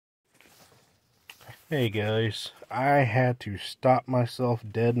Hey guys, I had to stop myself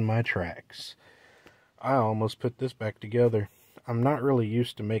dead in my tracks. I almost put this back together. I'm not really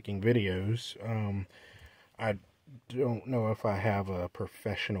used to making videos. I don't know if I have a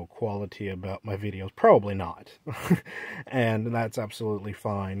professional quality about my videos. Probably not. And that's absolutely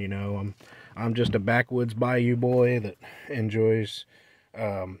fine, you know. I'm just a backwoods bayou boy that enjoys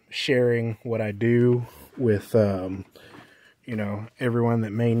sharing what I do with you know, everyone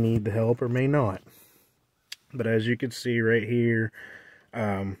that may need the help or may not. But as you can see right here,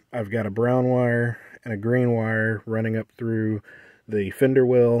 I've got a brown wire and a green wire running up through the fender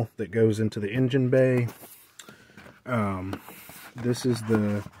well that goes into the engine bay. This is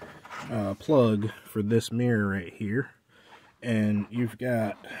the plug for this mirror right here. And you've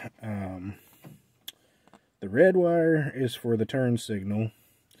got the red wire is for the turn signal,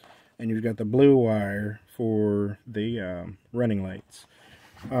 and you've got the blue wire for the running lights.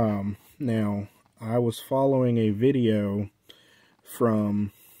 Now, I was following a video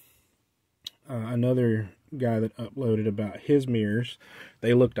from another guy that uploaded about his mirrors.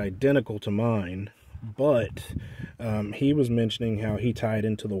 They looked identical to mine, but he was mentioning how he tied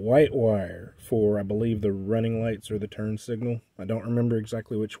into the white wire for, I believe, the running lights or the turn signal. I don't remember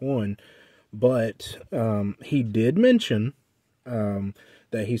exactly which one, but he did mention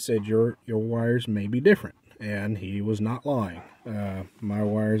that he said your wires may be different. And he was not lying. My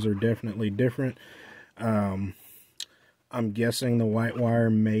wires are definitely different. I'm guessing the white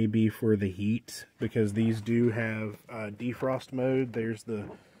wire may be for the heat, because these do have defrost mode. There's the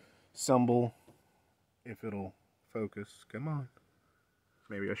symbol, if it'll focus. Come on.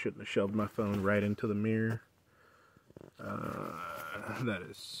 Maybe I shouldn't have shoved my phone right into the mirror. That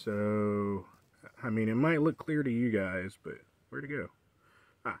is so... I mean, it might look clear to you guys, but where'd it go?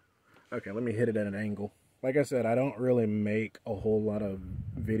 Ah, okay, let me hit it at an angle. Like I said, I don't really make a whole lot of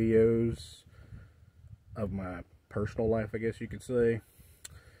videos of my personal life, I guess you could say.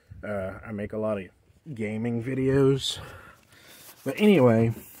 I make a lot of gaming videos. But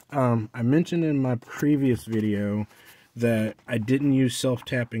anyway, I mentioned in my previous video that I didn't use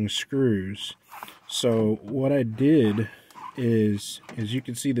self-tapping screws. So what I did is, as you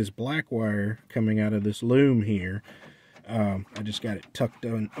can see, this black wire coming out of this loom here. I just got it tucked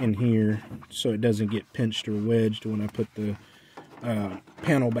in here so it doesn't get pinched or wedged when I put the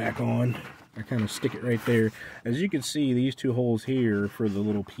panel back on. I kind of stick it right there. As you can see, these two holes here for the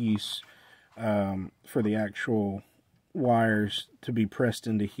little piece for the actual wires to be pressed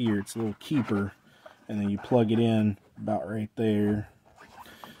into here. It's a little keeper, and then you plug it in about right there.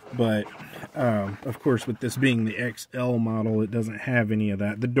 But of course, with this being the XL model, it doesn't have any of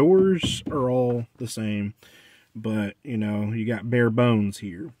that. The doors are all the same, but you know, you got bare bones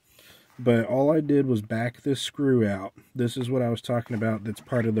here. But all I did was back this screw out. This is what I was talking about. That's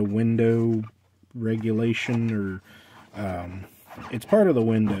part of the window regulation, or it's part of the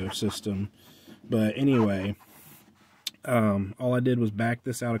window system. But anyway, all I did was back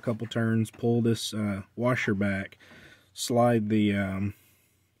this out a couple turns, pull this washer back, slide the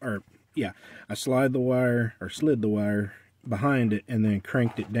I slid the wire behind it, and then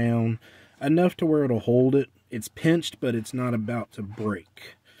cranked it down enough to where it'll hold it. It's pinched, but it's not about to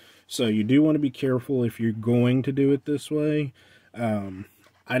break. So you do want to be careful if you're going to do it this way.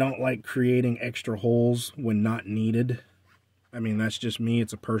 I don't like creating extra holes when not needed. I mean, that's just me.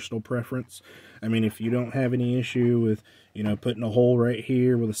 It's a personal preference. I mean, if you don't have any issue with, you know, putting a hole right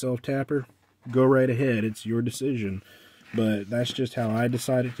here with a self-tapper, go right ahead. It's your decision. But that's just how I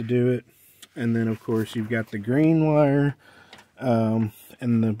decided to do it. And then, of course, you've got the green wire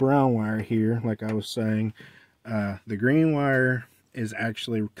and the brown wire here, like I was saying. The green wire is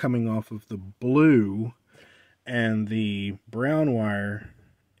actually coming off of the blue, and the brown wire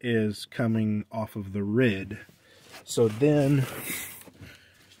is coming off of the red. So then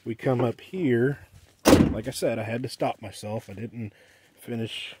we come up here. Like I said, I had to stop myself. I didn't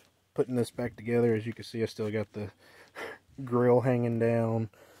finish putting this back together. As you can see, I still got the grill hanging down,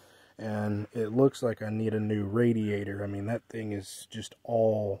 and it looks like I need a new radiator. I mean, that thing is just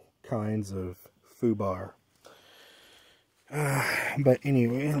all kinds of foobar. But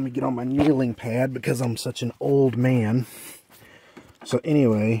anyway, let me get on my kneeling pad because I'm such an old man. So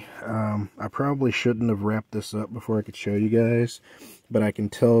anyway, I probably shouldn't have wrapped this up before I could show you guys, but I can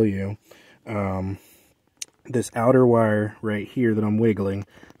tell you, this outer wire right here that I'm wiggling,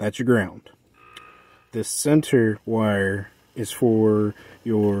 that's your ground. This center wire is for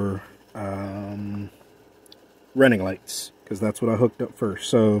your running lights, because that's what I hooked up first.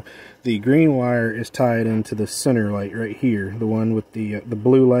 So the green wire is tied into the center light right here, the one with the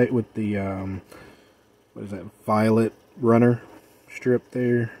blue light with the what is that, violet runner strip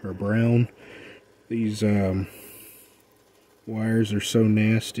there, or brown. These wires are so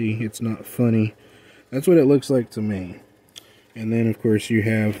nasty, it's not funny. That's what it looks like to me. And then of course you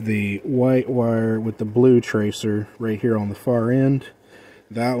have the white wire with the blue tracer right here on the far end.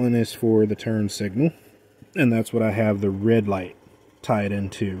 That one is for the turn signal, and that's what I have the red light tied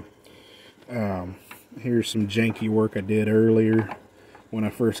into. Here's some janky work I did earlier when I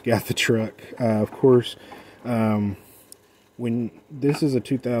first got the truck. Of course, when this is a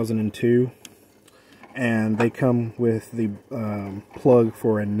 2002, and they come with the plug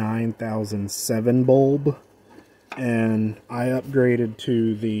for a 9007 bulb, and I upgraded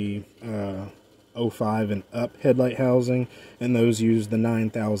to the 05 and up headlight housing, and those use the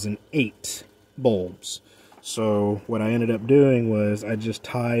 9008 bulbs. So what I ended up doing was I just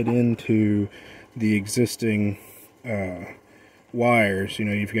tied into the existing wires. You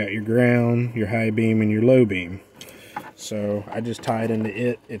know, you've got your ground, your high beam, and your low beam. So I just tied into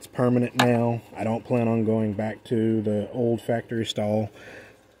it. It's permanent now. I don't plan on going back to the old factory stall.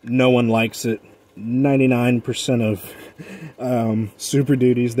 No one likes it. 99% of Super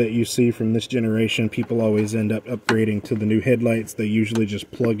Duties that you see from this generation, people always end up upgrading to the new headlights. They usually just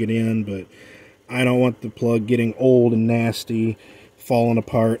plug it in, but I don't want the plug getting old and nasty, falling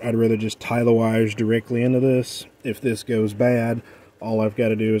apart. I'd rather just tie the wires directly into this. If this goes bad, all I've got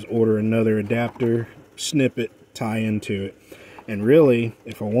to do is order another adapter, snip it, tie into it. And really,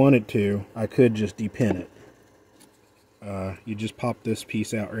 if I wanted to, I could just depin it. You just pop this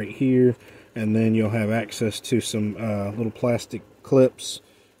piece out right here, and then you'll have access to some little plastic clips.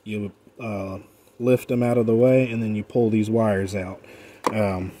 You lift them out of the way, and then you pull these wires out.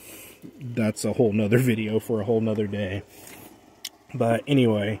 That's a whole nother video for a whole nother day. But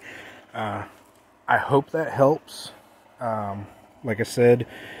anyway, I hope that helps. Like I said,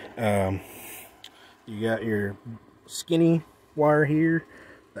 you got your skinny wire here,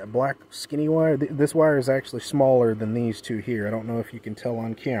 that black skinny wire. This wire is actually smaller than these two here. I don't know if you can tell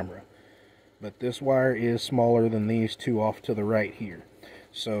on camera, but this wire is smaller than these two off to the right here.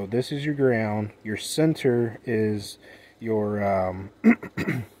 So this is your ground. Your center is your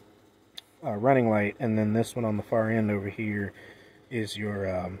running light, and then this one on the far end over here is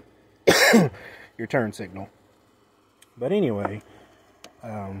your your turn signal. But anyway,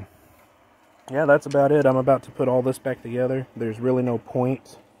 yeah, that's about it. I'm about to put all this back together. There's really no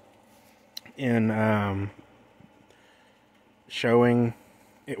point in showing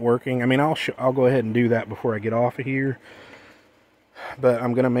it working. I mean, I'll go ahead and do that before I get off of here. But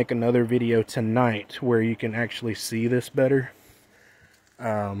I'm gonna make another video tonight where you can actually see this better.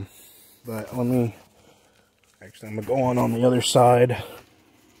 But let me, actually I'm gonna go on the other side.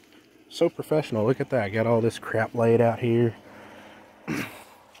 So professional, look at that. I got all this crap laid out here.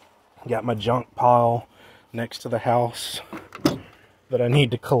 Got my junk pile next to the house that I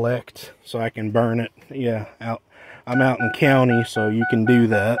need to collect so I can burn it. Yeah, I'm out in county, so you can do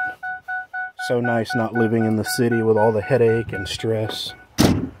that. So nice not living in the city with all the headache and stress.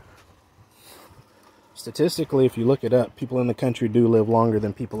 Statistically, if you look it up, people in the country do live longer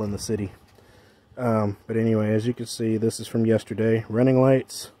than people in the city. But anyway, as you can see, this is from yesterday. Running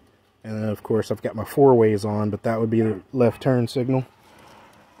lights. And then, of course, I've got my 4-ways on, but that would be the left turn signal.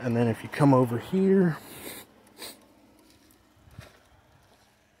 And then if you come over here,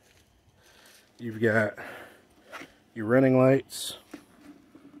 you've got your running lights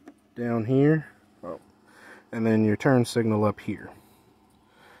down here. Oh, and then your turn signal up here.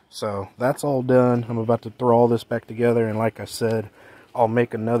 So that's all done. I'm about to throw all this back together, and like I said, I'll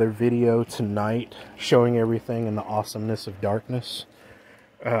make another video tonight showing everything in the awesomeness of darkness.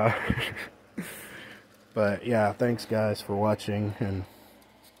 But yeah, thanks guys for watching. And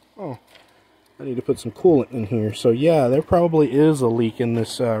oh, I need to put some coolant in here. So yeah, there probably is a leak in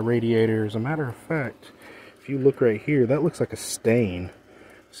this radiator. As a matter of fact, if you look right here, that looks like a stain.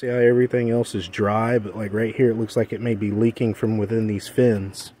 See how everything else is dry, but like right here it looks like it may be leaking from within these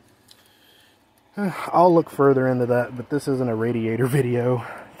fins. I'll look further into that, but this isn't a radiator video.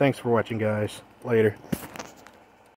 Thanks for watching, guys. Later.